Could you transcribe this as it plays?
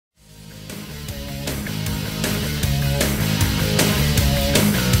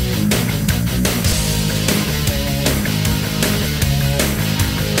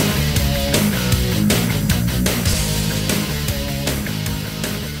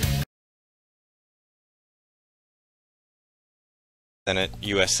Senate,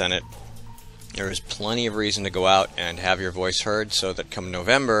 U.S. Senate, there is plenty of reason to go out and have your voice heard so that come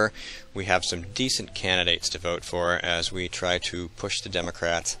November we have some decent candidates to vote for as we try to push the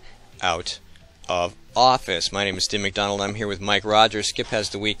Democrats out of office. My name is Steve McDonald. I'm here with Mike Rogers. Skip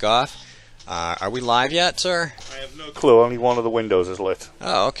has the week off. Are we live yet, sir? I have no clue. Only one of the windows is lit.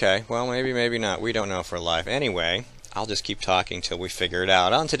 Oh, okay. Well, maybe, maybe not. We don't know if we're live. Anyway, I'll just keep talking till we figure it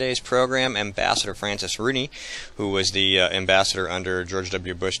out. On today's program, Ambassador Francis Rooney, who was the ambassador under George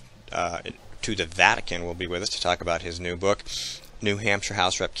W. Bush to the Vatican, will be with us to talk about his new book. New Hampshire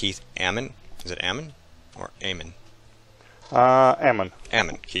House Rep Keith Ammon. Is it Ammon or Amon? Ammon.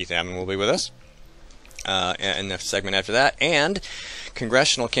 Ammon. Keith Ammon will be with us in the segment after that. And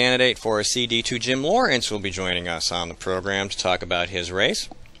congressional candidate for CD2 Jim Lawrence will be joining us on the program to talk about his race.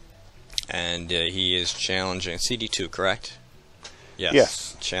 And he is challenging CD2, correct? Yes.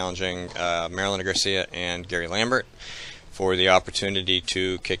 Yes. Challenging Marilyn Garcia and Gary Lambert for the opportunity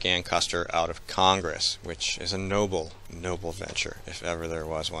to kick Ann Custer out of Congress, which is a noble, noble venture, if ever there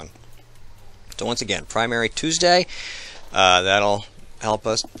was one. So once again, primary Tuesday. That'll help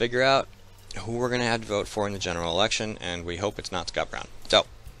us figure out who we're going to have to vote for in the general election, and we hope it's not Scott Brown. So.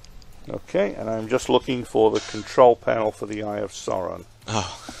 Okay, and I'm just looking for the control panel for the Eye of Sauron.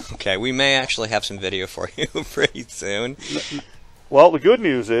 Oh, okay. We may actually have some video for you pretty soon. Well, the good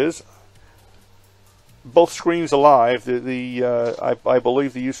news is both screens are live. I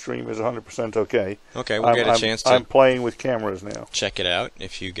believe the Ustream is 100% okay. Okay, we'll get a chance to. I'm playing with cameras now. Check it out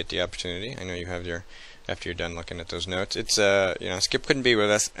if you get the opportunity. I know you have your. After you're done looking at those notes, it's Skip couldn't be with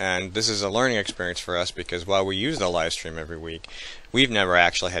us, and this is a learning experience for us because while we use the live stream every week, we've never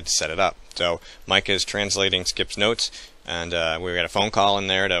actually had to set it up. So Mike is translating Skip's notes, and we got a phone call in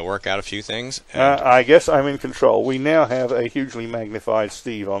there to work out a few things. I guess I'm in control. We now have a hugely magnified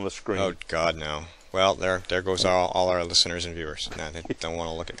Steve on the screen. Oh God, no. Well, there goes all our listeners and viewers. No, they don't want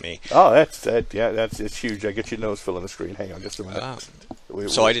to look at me. Oh, it's huge. I get your nose filling the screen. Hang on, just a minute.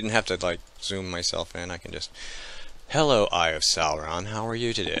 So I didn't have to zoom myself in. I can just. Hello, Eye of Sauron. How are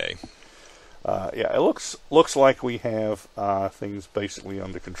you today? Yeah, it looks like we have things basically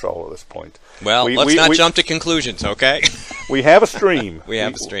under control at this point. Well, let's not jump to conclusions, okay? We have a stream. We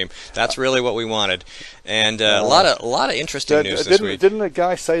have a stream. That's really what we wanted, and a lot of interesting news this week. Didn't a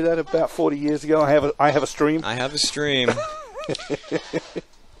guy say that about 40 years ago? I have a stream. I have a stream.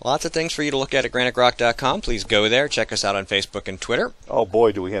 Lots of things for you to look at GrokTalk.com. Please go there. Check us out on Facebook and Twitter. Oh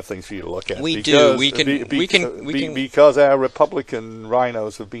boy, do we have things for you to look at. We do. We can because our Republican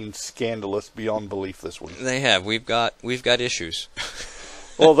rhinos have been scandalous beyond belief this week. They have. We've got issues.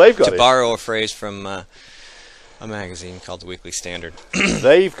 Well, they've got to borrow a phrase from a magazine called the Weekly Standard.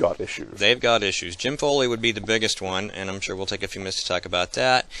 They've got issues. They've got issues. Jim Foley would be the biggest one, and I'm sure we'll take a few minutes to talk about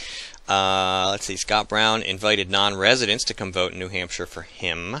that. Let's see. Scott Brown invited non-residents to come vote in New Hampshire for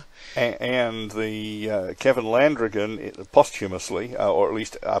him. And the Kevin Landrigan, posthumously, or at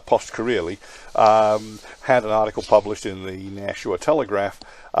least post-careerly, had an article published in the Nashua Telegraph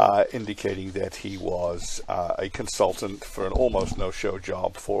indicating that he was a consultant for an almost no-show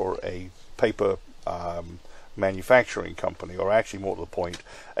job for a paper manufacturing company, or actually more to the point,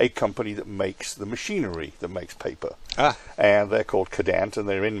 a company that makes the machinery that makes paper. And they're called Cadant, and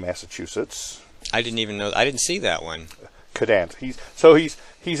they're in Massachusetts. I didn't even know. I didn't see that one. Cadant.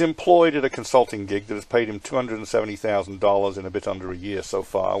 He's employed at a consulting gig that has paid him $270,000 in a bit under a year so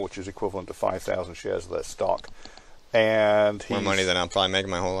far, which is equivalent to 5,000 shares of their stock. And more money than I'll probably make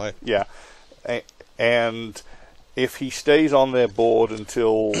my whole life. Yeah, and if he stays on their board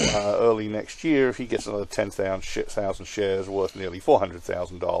until early next year, if he gets another 10,000 shares worth nearly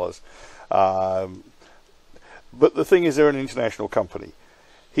 $400,000. But the thing is, they're an international company.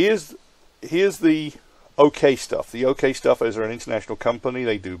 Here's the OK stuff. The OK stuff is they're an international company.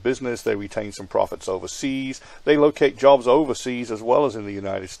 They do business. They retain some profits overseas. They locate jobs overseas as well as in the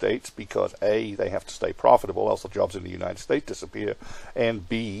United States because A, they have to stay profitable, else the jobs in the United States disappear, and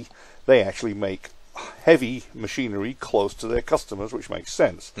B, they actually make heavy machinery close to their customers, which makes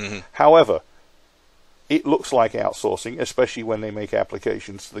sense. Mm-hmm. However, it looks like outsourcing, especially when they make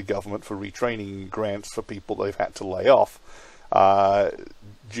applications to the government for retraining grants for people they've had to lay off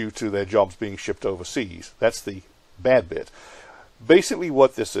due to their jobs being shipped overseas. That's the bad bit. Basically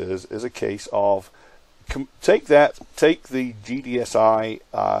what this is a case of take the GDSI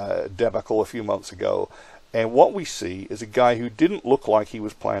debacle a few months ago, and what we see is a guy who didn't look like he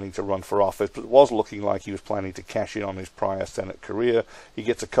was planning to run for office, but was looking like he was planning to cash in on his prior Senate career. He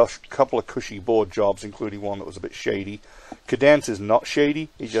gets a couple of cushy board jobs, including one that was a bit shady. Cadance is not shady.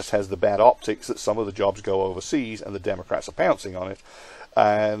 He just has the bad optics that some of the jobs go overseas, and the Democrats are pouncing on it.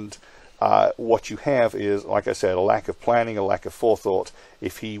 And what you have is, like I said, a lack of planning, a lack of forethought.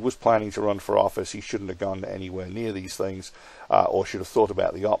 If he was planning to run for office, he shouldn't have gone anywhere near these things, or should have thought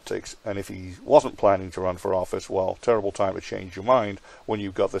about the optics. And if he wasn't planning to run for office, well, terrible time to change your mind when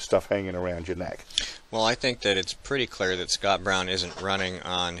you've got this stuff hanging around your neck. Well, I think that it's pretty clear that Scott Brown isn't running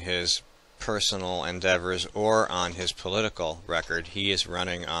on his personal endeavors or on his political record. He is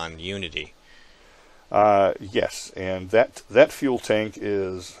running on unity. Yes, and that fuel tank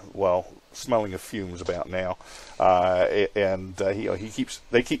is, well, smelling of fumes about now, they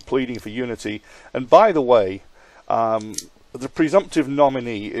keep pleading for unity. And by the way, the presumptive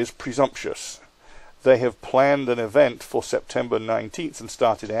nominee is presumptuous. They have planned an event for September 19th and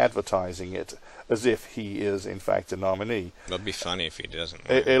started advertising it as if he is in fact a nominee. It'll be funny if he doesn't.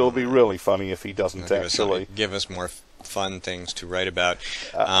 It'll be really funny if he doesn't actually. Give us more fun things to write about.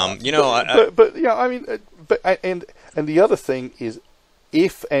 And the other thing is,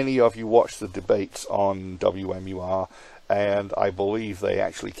 if any of you watch the debates on WMUR, and I believe they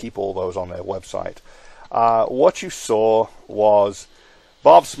actually keep all those on their website, what you saw was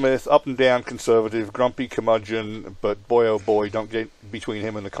Bob Smith, up and down conservative, grumpy curmudgeon, but boy oh boy, don't get between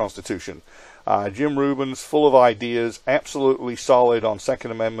him and the Constitution. Jim Rubens, full of ideas, absolutely solid on Second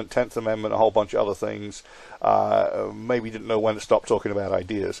Amendment, 10th Amendment, a whole bunch of other things. Maybe didn't know when to stop talking about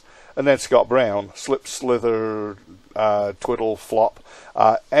ideas. And then Scott Brown, slip, slither, twiddle, flop,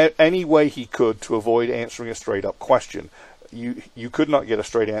 any way he could to avoid answering a straight-up question. You could not get a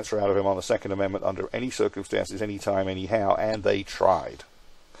straight answer out of him on the Second Amendment under any circumstances, any time, anyhow, and they tried.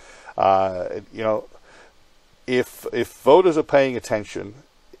 If voters are paying attention,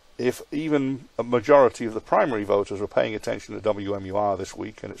 if even a majority of the primary voters are paying attention to WMUR this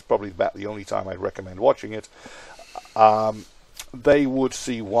week, and it's probably about the only time I'd recommend watching it, they would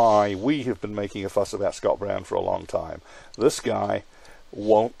see why we have been making a fuss about Scott Brown for a long time. This guy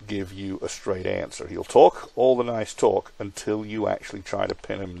won't give you a straight answer. He'll talk all the nice talk until you actually try to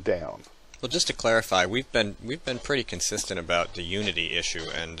pin him down. Well, just to clarify, we've been pretty consistent about the unity issue,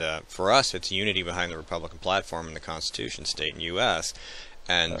 and for us, it's unity behind the Republican platform and the Constitution, state and U.S.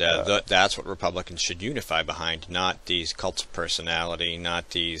 And that's what Republicans should unify behind, not these cults of personality,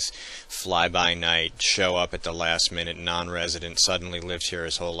 not these fly-by-night, show up at the last minute, non-resident, suddenly lived here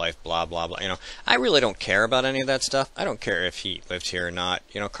his whole life, blah, blah, blah. I really don't care about any of that stuff. I don't care if he lived here or not.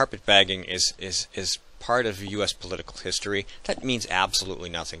 Carpetbagging is part of U.S. political history. That means absolutely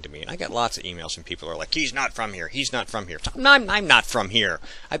nothing to me. And I get lots of emails from people who are like, he's not from here, he's not from here. I'm not from here.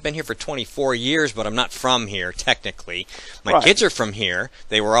 I've been here for 24 years, but I'm not from here, technically. My kids are from here.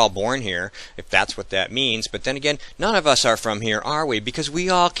 They were all born here, if that's what that means. But then again, none of us are from here, are we? Because we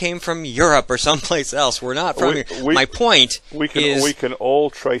all came from Europe or someplace else. We're not from here. My point is... We can all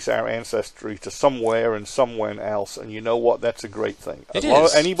trace our ancestry to somewhere and someone else, and you know what? That's a great thing.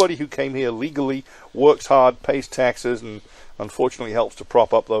 Anybody who came here legally, works hard, pays taxes, and unfortunately helps to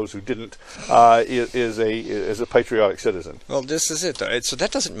prop up those who didn't, is a patriotic citizen. Well, this is it, though. So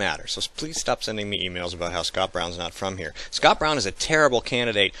that doesn't matter. So please stop sending me emails about how Scott Brown's not from here. Scott Brown is a terrible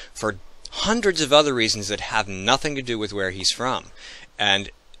candidate for hundreds of other reasons that have nothing to do with where he's from. And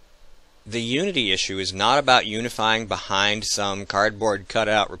the unity issue is not about unifying behind some cardboard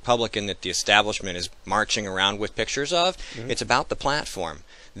cutout Republican that the establishment is marching around with pictures of. Mm-hmm. It's about the platform.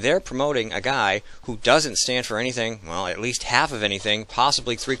 They're promoting a guy who doesn't stand for anything, well, at least half of anything,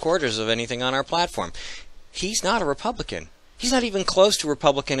 possibly three-quarters of anything on our platform. He's not a Republican. He's not even close to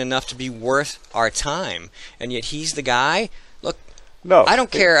Republican enough to be worth our time. And yet he's the guy. Look, no, I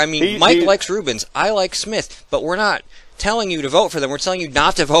don't care. I mean, Mike likes Rubens. I like Smith. But we're not telling you to vote for them. We're telling you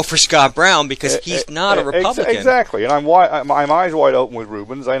not to vote for Scott Brown because he's not a Republican. Exactly. And I'm eyes wide open with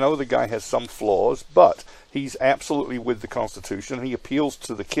Rubens. I know the guy has some flaws, but he's absolutely with the Constitution. He appeals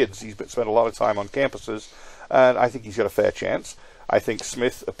to the kids. He's spent a lot of time on campuses, and I think he's got a fair chance. I think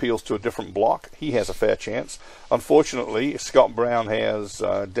Smith appeals to a different block. He has a fair chance. Unfortunately, Scott Brown has,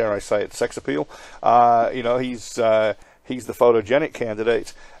 dare I say it, sex appeal. He's the photogenic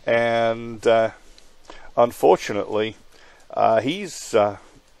candidate, and unfortunately, he seems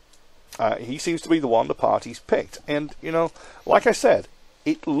to be the one the party's picked. And, like I said,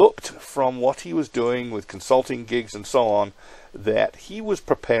 it looked from what he was doing with consulting gigs and so on that he was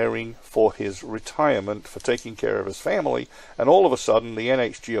preparing for his retirement, for taking care of his family, and all of a sudden the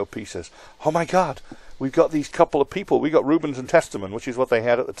NHGOP says, oh my God, we've got these couple of people. We got Rubens and Testament, which is what they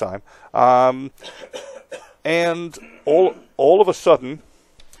had at the time. And all of a sudden...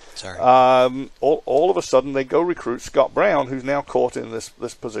 all of a sudden they go recruit Scott Brown, who's now caught in this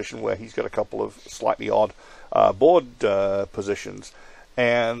position where he's got a couple of slightly odd board positions,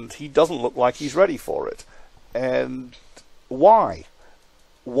 and he doesn't look like he's ready for it. And why?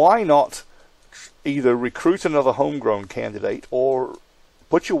 why not either recruit another homegrown candidate or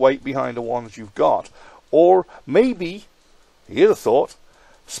put your weight behind the ones you've got? Or maybe, here's a thought,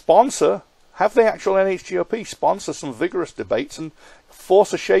 have the actual NHGOP sponsor some vigorous debates and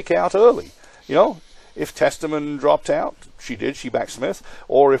force a shakeout early. You know, if Testerman dropped out, she backed Smith,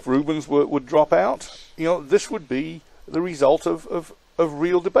 or if Rubens would drop out, you know, this would be the result of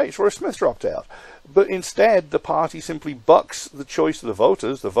real debates, or if Smith dropped out. But instead, the party simply bucks the choice of the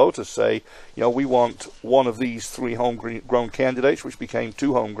voters. The voters say, you know, we want one of these 3 homegrown candidates, which became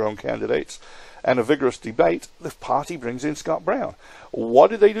 2 homegrown candidates, and a vigorous debate. The party brings in Scott Brown. What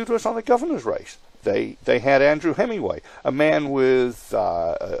did they do to us on the governor's race? They had Andrew Hemingway, a man with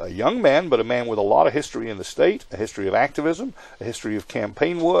a young man, but a man with a lot of history in the state, a history of activism, a history of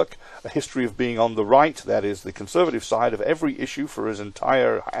campaign work, a history of being on the right, that is the conservative side of every issue for his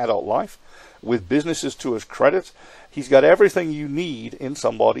entire adult life, with businesses to his credit. He's got everything you need in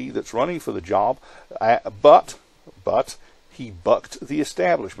somebody that's running for the job, but he bucked the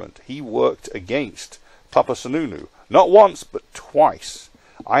establishment. He worked against Papa Sununu, not once, but twice.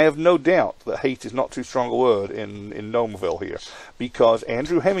 I have no doubt that hate is not too strong a word in Gnomeville here, because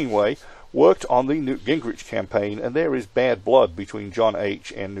Andrew Hemingway worked on the Newt Gingrich campaign, and there is bad blood between John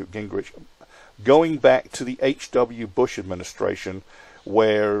H. and Newt Gingrich, going back to the H.W. Bush administration,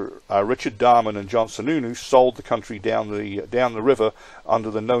 where Richard Darman and John Sununu sold the country down the river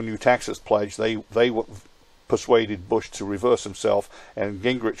under the No New Taxes pledge. They persuaded Bush to reverse himself, and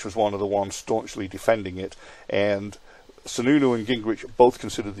Gingrich was one of the ones staunchly defending it, and Sununu and Gingrich both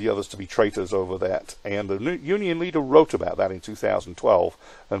considered the others to be traitors over that, and the union leader wrote about that in 2012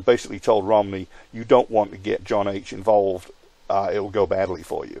 and basically told Romney, you don't want to get John H. involved, it'll go badly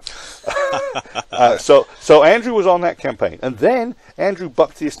for you. So Andrew was on that campaign, and then Andrew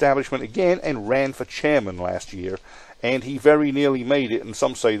bucked the establishment again and ran for chairman last year, and he very nearly made it, and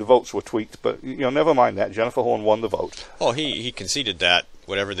some say the votes were tweaked, but you know, never mind that. Jennifer Horn won the vote. Well, he conceded that,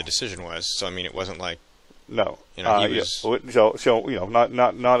 whatever the decision was, so I mean, it wasn't like, no, you know, he was... so you know, not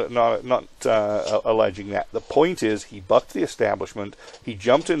alleging that. The point is, he bucked the establishment. He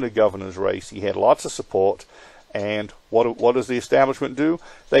jumped in the governor's race. He had lots of support, and what does the establishment do?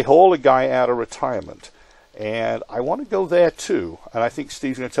 They haul a guy out of retirement, and I want to go there too. And I think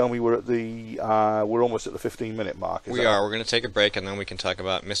Steve's going to tell me we're almost at the 15-minute mark. We are. We're going to take a break, and then we can talk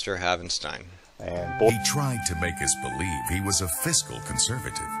about Mr. Havenstein. And he tried to make us believe he was a fiscal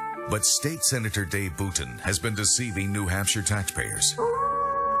conservative. But State Senator Dave Booten has been deceiving New Hampshire taxpayers.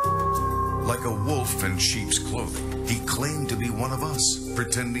 Like a wolf in sheep's clothing, he claimed to be one of us,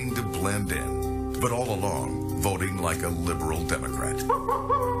 pretending to blend in, but all along voting like a liberal Democrat.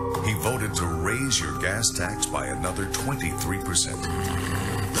 He voted to raise your gas tax by another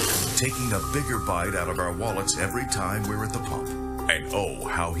 23%, taking a bigger bite out of our wallets every time we're at the pump. And oh,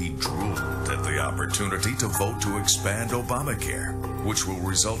 how he drooled at the opportunity to vote to expand Obamacare, which will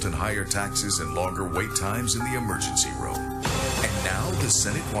result in higher taxes and longer wait times in the emergency room. And now the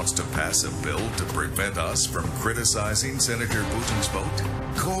Senate wants to pass a bill to prevent us from criticizing Senator Booten's vote?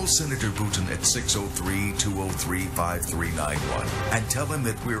 Call Senator Booten at 603-203-5391 and tell him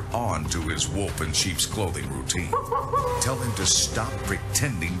that we're on to his wolf in sheep's clothing routine. Tell him to stop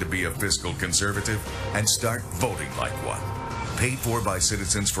pretending to be a fiscal conservative and start voting like one. Paid for by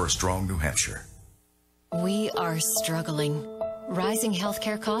Citizens for a Strong New Hampshire. We are struggling. Rising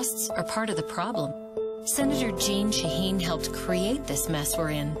healthcare costs are part of the problem. Senator Jeanne Shaheen helped create this mess we're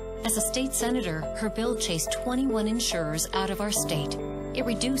in. As a state senator, her bill chased 21 insurers out of our state. It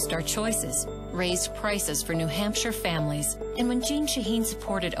reduced our choices, raised prices for New Hampshire families, and when Jeanne Shaheen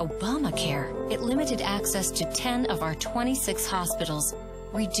supported Obamacare, it limited access to 10 of our 26 hospitals,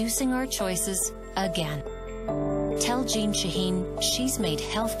 reducing our choices again. Tell Jeanne Shaheen she's made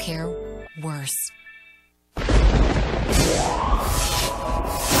healthcare worse.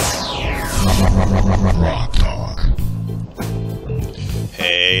 GrokTalk.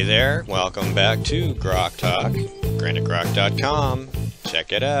 Hey there, welcome back to GrokTalk. GrantedGrok.com.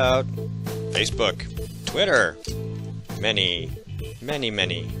 Check it out. Facebook, Twitter, many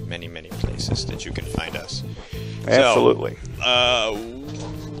places that you can find us. absolutely. So,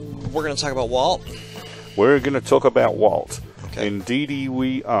 we're going to talk about Walt. We're going to talk about Walt. Okay. Indeedy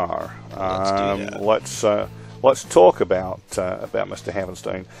we are. Let's do that. Let's talk about Mr.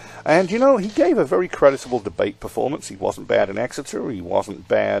 Havenstein. And you know, he gave a very creditable debate performance. He wasn't bad in Exeter. He wasn't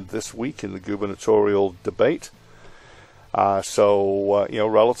bad this week in the gubernatorial debate. So you know,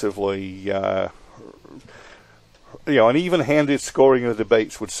 relatively, an even-handed scoring of the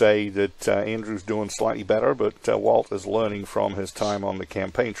debates would say that Andrew's doing slightly better, but Walt is learning from his time on the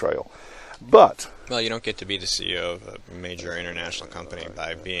campaign trail. But Well, you don't get to be the CEO of a major international company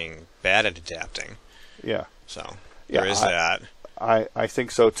by being bad at adapting. yeah, So Yeah, there is that. I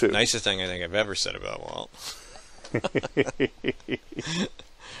think so too. Nicest thing I think I've ever said about Walt.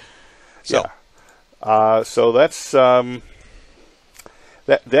 So Yeah. So that's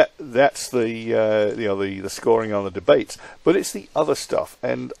that's the scoring on the debates, but it's the other stuff.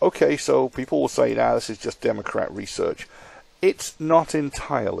 And okay, so people will say, this is just Democrat research. It's not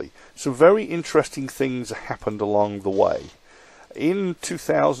entirely. Some very interesting things happened along the way. In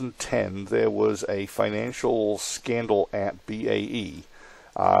 2010, there was a financial scandal at BAE.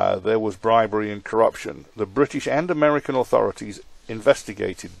 There was bribery and corruption. The British and American authorities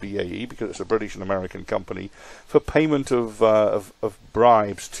investigated BAE, because it's a British and American company, for payment of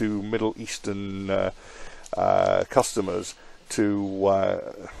bribes to Middle Eastern customers to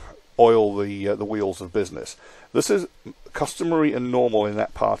oil the wheels of business. This is customary and normal in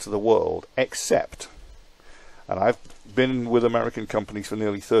that part of the world, except, and I've been with American companies for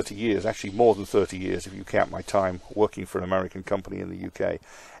nearly 30 years, actually more than 30 years if you count my time working for an American company in the UK,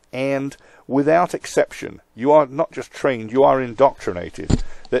 and without exception, you are not just trained, you are indoctrinated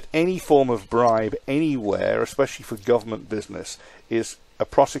that any form of bribe anywhere, especially for government business, is a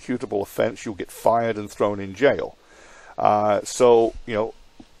prosecutable offense. You'll get fired and thrown in jail. So,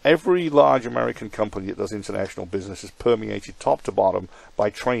 every large American company that does international business is permeated top to bottom by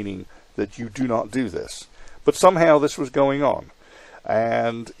training that you do not do this. But somehow this was going on.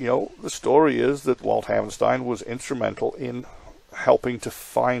 And, the story is that Walt Havenstein was instrumental in helping to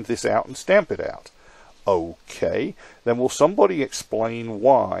find this out and stamp it out. Okay, then will somebody explain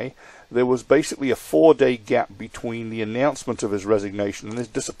why there was basically a 4-day gap between the announcement of his resignation and his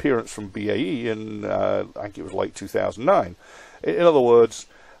disappearance from BAE in, I think it was late 2009. In other words,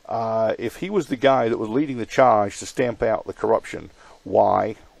 if he was the guy that was leading the charge to stamp out the corruption,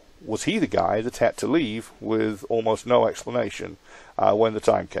 why was he the guy that had to leave with almost no explanation when the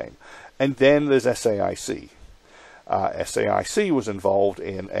time came? And then there's SAIC. SAIC was involved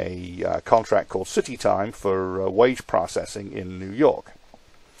in a contract called City Time for wage processing in New York.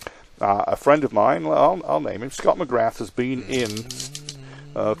 A friend of mine, I'll name him, Scott McGrath, has been in.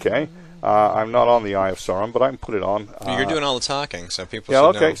 Okay, I'm not on the Eye of Sauron, but I can put it on. You're doing all the talking, so people yeah,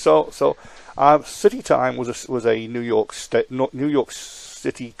 should okay. know. So City Time was a New York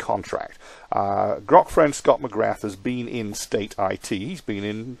City contract. Grok friend Scott McGrath has been in state IT. He's been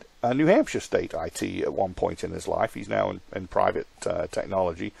in New Hampshire state IT at one point in his life. He's now in private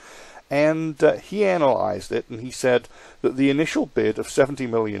technology. And he analyzed it, and he said that the initial bid of $70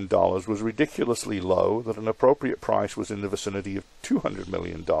 million was ridiculously low, that an appropriate price was in the vicinity of $200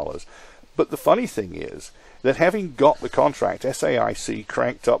 million. But the funny thing is that having got the contract, SAIC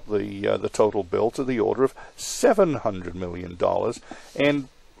cranked up the total bill to the order of $700 million and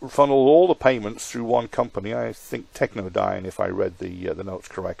funneled all the payments through one company. I think Technodyne, if I read the notes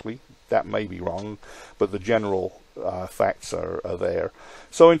correctly. That may be wrong, but the general facts are there.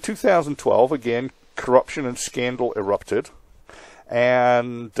 So in 2012, again, corruption and scandal erupted,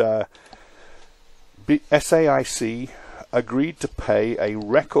 and SAIC agreed to pay a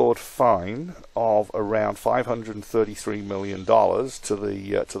record fine of around $533 million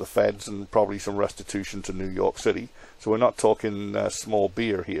to the feds, and probably some restitution to New York City. So we're not talking small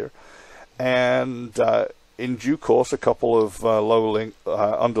beer here. And in due course, a couple of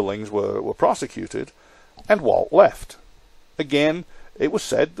underlings were prosecuted, and Walt left. Again, it was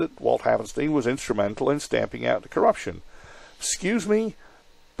said that Walt Havenstein was instrumental in stamping out the corruption. Excuse me,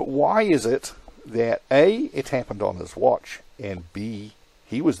 but why is it that A, it happened on his watch, and B,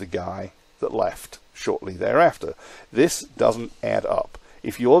 he was the guy that left shortly thereafter? This doesn't add up.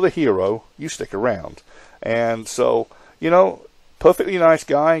 If you're the hero, you stick around. And so, perfectly nice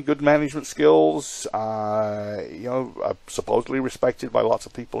guy, good management skills, supposedly respected by lots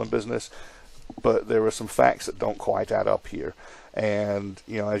of people in business, but there are some facts that don't quite add up here. And,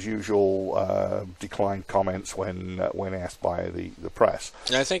 as usual, declined comments when asked by the press.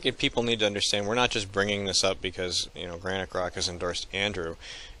 And I think people need to understand we're not just bringing this up because, Granite Grok has endorsed Andrew.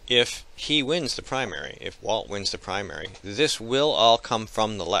 If he wins the primary, if Walt wins the primary, this will all come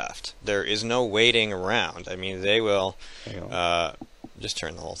from the left. There is no waiting around. I mean, they will just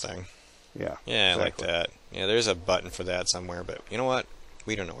turn the whole thing. Yeah, yeah, exactly. Like that. Yeah, there's a button for that somewhere, but you know what?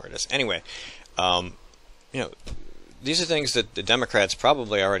 We don't know where it is. Anyway, these are things that the Democrats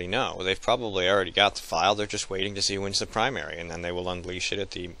probably already know. They've probably already got the file. They're just waiting to see who wins the primary, and then they will unleash it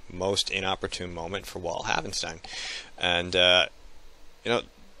at the most inopportune moment for Walt Havenstein. And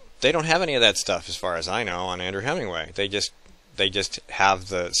they don't have any of that stuff, as far as I know, on Andrew Hemingway. They just have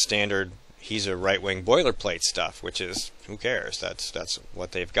the standard, he's a right-wing boilerplate stuff, which is, who cares? That's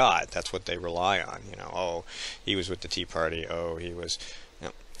what they've got. That's what they rely on. Oh, he was with the Tea Party. Oh, he was.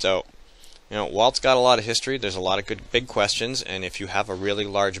 So, Walt's got a lot of history. There's a lot of good big questions, and if you have a really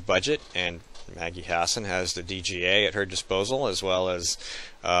large budget, and Maggie Hassan has the DGA at her disposal, as well as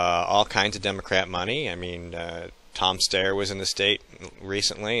all kinds of Democrat money. I mean, Tom Steyer was in the state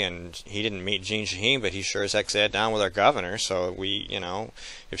recently, and he didn't meet Jeanne Shaheen, but he sure as heck sat down with our governor. So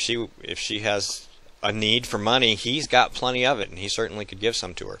if she has a need for money, he's got plenty of it, and he certainly could give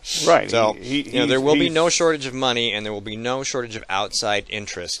some to her. Right. So there will be no shortage of money, and there will be no shortage of outside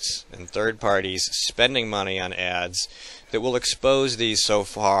interests and third parties spending money on ads that will expose these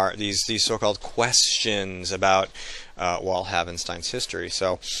so-called questions about Walt Havenstein's history.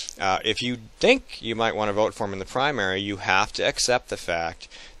 So if you think you might want to vote for him in the primary, you have to accept the fact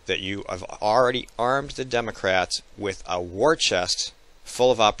that you have already armed the Democrats with a war chest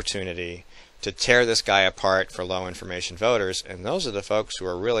full of opportunity to tear this guy apart for low information voters, and those are the folks who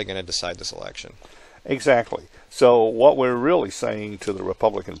are really going to decide this election. Exactly. So what we're really saying to the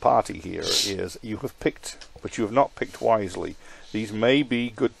Republican Party here is you have picked, but you have not picked wisely. These may be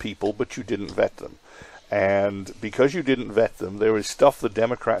good people, but you didn't vet them. And because you didn't vet them, there is stuff the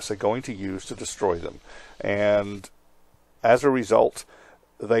Democrats are going to use to destroy them. And as a result,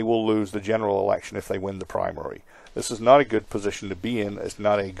 they will lose the general election if they win the primary. This is not a good position to be in. It's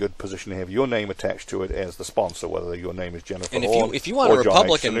not a good position to have your name attached to it as the sponsor, whether your name is Jennifer And Horn if you want a or John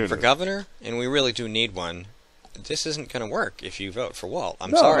Republican for governor, and we really do need one, this isn't going to work if you vote for Walt.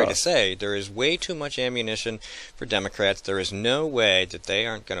 I'm sorry to say, there is way too much ammunition for Democrats. There is no way that they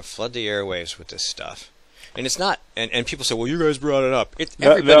aren't going to flood the airwaves with this stuff. And it's not, and people say, well, you guys brought it up.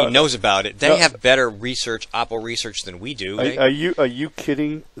 Everybody knows about it. They have better research, Oppo research, than we do. Are you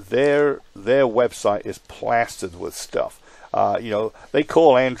kidding? Their website is plastered with stuff. They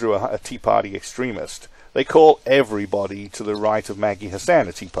call Andrew a Tea Party extremist. They call everybody to the right of Maggie Hassan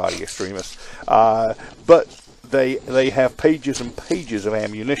a Tea Party extremist. But they have pages and pages of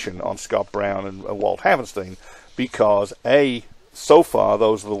ammunition on Scott Brown and Walt Havenstein because so far,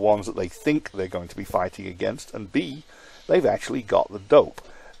 those are the ones that they think they're going to be fighting against, and B, they've actually got the dope.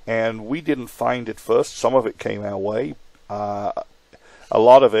 And we didn't find it first. Some of it came our way. A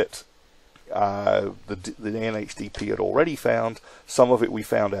lot of it, the NHDP had already found. Some of it we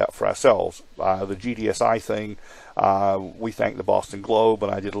found out for ourselves. The GDSI thing, we thank the Boston Globe,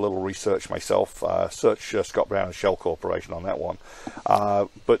 and I did a little research myself. Search Scott Brown and Shell Corporation on that one.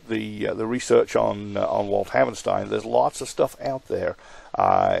 But the research on Walt Havenstein, there's lots of stuff out there,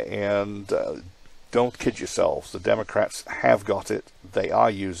 and don't kid yourselves. The Democrats have got it. They are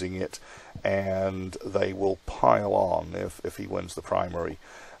using it, and they will pile on if he wins the primary.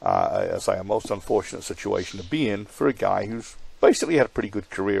 As I say, a most unfortunate situation to be in for a guy who's basically had a pretty good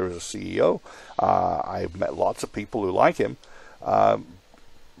career as a CEO. I've met lots of people who like him,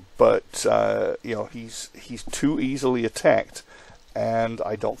 but he's too easily attacked, and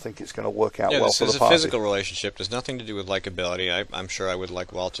I don't think it's going to work out well for the party. This is a physical relationship. There's nothing to do with likability. I'm sure I would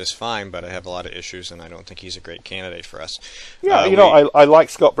like Walt just fine, but I have a lot of issues, and I don't think he's a great candidate for us. Yeah, I like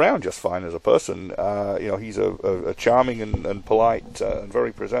Scott Brown just fine as a person. He's a charming and polite and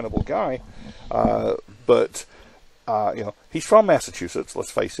very presentable guy, but he's from Massachusetts,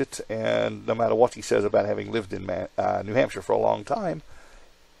 let's face it, and no matter what he says about having lived in New Hampshire for a long time,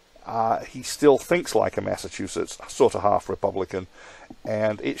 he still thinks like a Massachusetts, sort of half Republican,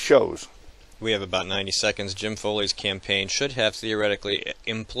 and it shows. We have about 90 seconds. Jim Foley's campaign should have theoretically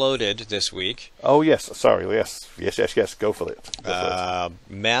imploded this week. Oh, yes. Sorry. Yes. Go for it.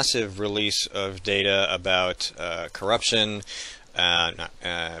 Massive release of data about corruption,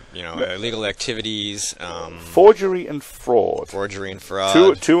 illegal activities, forgery and fraud.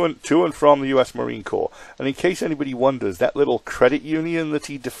 To and from the U.S. Marine Corps. And in case anybody wonders, that little credit union that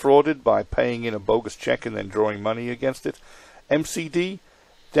he defrauded by paying in a bogus check and then drawing money against it, MCD,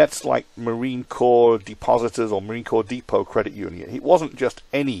 that's like Marine Corps Depositors or Marine Corps Depot Credit Union. It wasn't just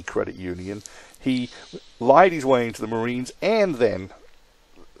any credit union. He lied his way into the Marines and then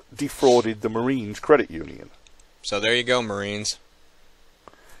defrauded the Marines Credit Union. So there you go, Marines.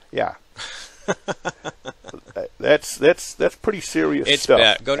 Yeah. That's pretty serious it's stuff.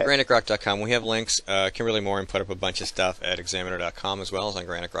 Bad. Go to GraniteGrok.com. We have links. Kimberly Morin put up a bunch of stuff at Examiner.com as well as on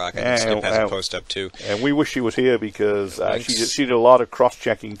Granite Grok. And Skip has a post up too. And we wish she was here because she did a lot of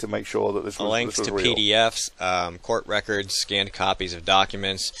cross-checking to make sure that this was links to real. PDFs, court records, scanned copies of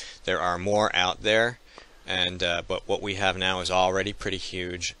documents. There are more out there. And but what we have now is already pretty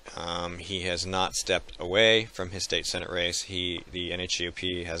huge. He has not stepped away from his state senate race. The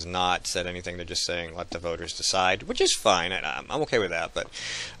NHGOP has not said anything. They're just saying let the voters decide, which is fine. I'm okay with that. But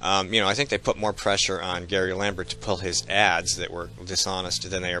I think they put more pressure on Gary Lambert to pull his ads that were dishonest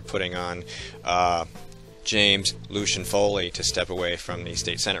than they are putting on James Lucian Foley to step away from the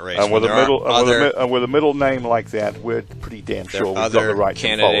state senate race. And with a middle name like that, we're pretty damn sure we've got the right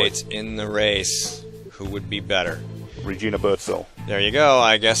candidates in the race who would be better. Regina Birdsell. There you go.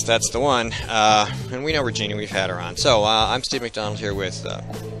 I guess that's the one. And we know Regina. We've had her on. So I'm Steve McDonald here with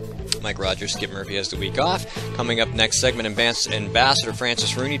Mike Rogers. Skip Murphy has the week off. Coming up next segment, Ambassador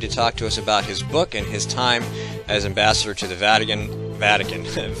Francis Rooney to talk to us about his book and his time as ambassador to the Vatican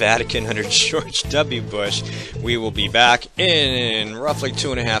under George W. Bush. We will be back in roughly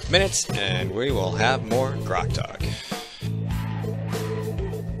 2.5 minutes, and we will have more Grok Talk.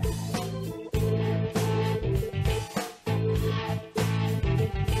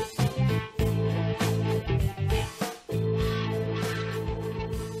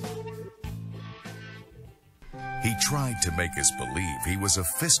 He tried to make us believe he was a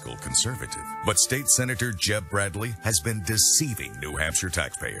fiscal conservative, but State Senator Jeb Bradley has been deceiving New Hampshire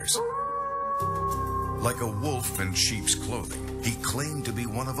taxpayers. Like a wolf in sheep's clothing, he claimed to be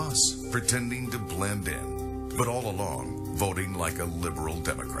one of us, pretending to blend in, but all along, voting like a liberal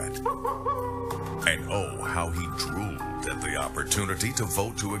Democrat. And oh, how he drooled at the opportunity to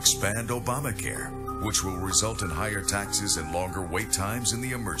vote to expand Obamacare, which will result in higher taxes and longer wait times in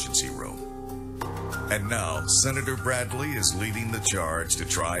the emergency room. And now, Senator Bradley is leading the charge to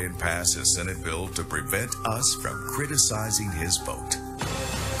try and pass a Senate bill to prevent us from criticizing his vote.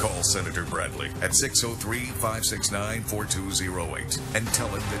 Call Senator Bradley at 603-569-4208 and tell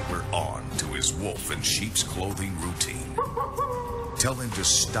him that we're on to his wolf in sheep's clothing routine. Tell him to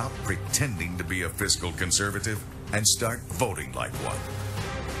stop pretending to be a fiscal conservative and start voting like one.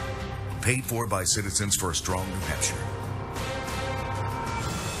 Paid for by Citizens for a Strong New Hampshire.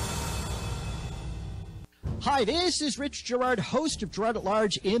 Hi, this is Rich Gerard, host of Gerard at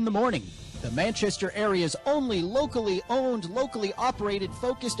Large in the Morning, the Manchester area's only locally owned, locally operated,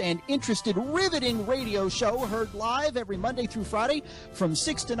 focused, and interested, riveting radio show, heard live every Monday through Friday from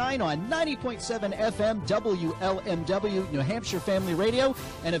 6 to 9 on 90.7 FM WLMW, New Hampshire Family Radio,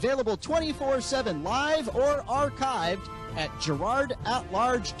 and available 24/7 live or archived at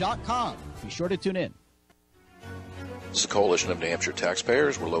GerardAtLarge.com. Be sure to tune in. This is the Coalition of New Hampshire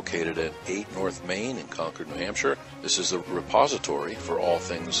Taxpayers. We're located at 8 North Main in Concord, New Hampshire. This is the repository for all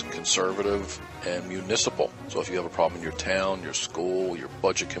things conservative and municipal. So if you have a problem in your town, your school, your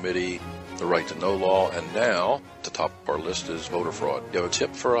budget committee, the right to know law, and now at the top of our list is voter fraud. You have a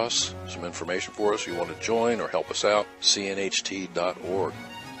tip for us, some information for us, you want to join or help us out, cnht.org.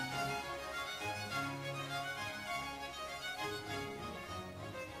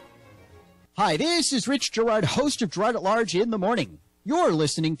 Hi, this is Rich Gerard, host of Gerard at Large in the Morning. You're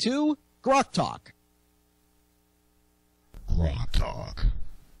listening to GrokTalk. GrokTalk.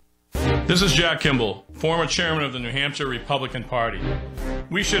 This is Jack Kimball, former chairman of the New Hampshire Republican Party.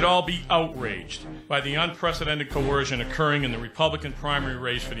 We should all be outraged by the unprecedented coercion occurring in the Republican primary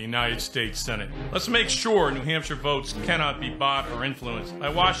race for the United States Senate. Let's make sure New Hampshire votes cannot be bought or influenced by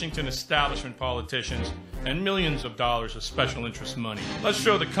Washington establishment politicians and millions of dollars of special interest money. Let's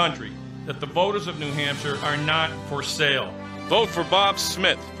show the country that the voters of New Hampshire are not for sale. Vote for Bob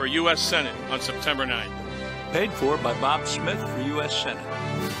Smith for U.S. Senate on September 9th. Paid for by Bob Smith for U.S. Senate.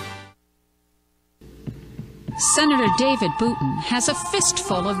 Senator David Booten has a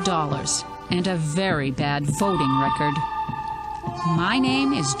fistful of dollars and a very bad voting record. My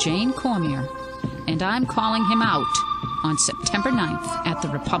name is Jane Cormier, and I'm calling him out on September 9th at the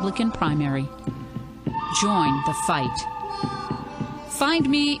Republican primary. Join the fight. Find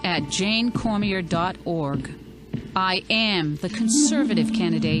me at janecormier.org. I am the conservative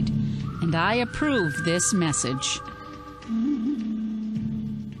candidate, and I approve this message.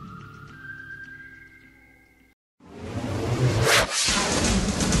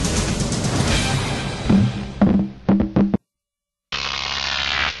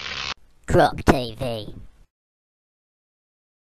 Grok TV.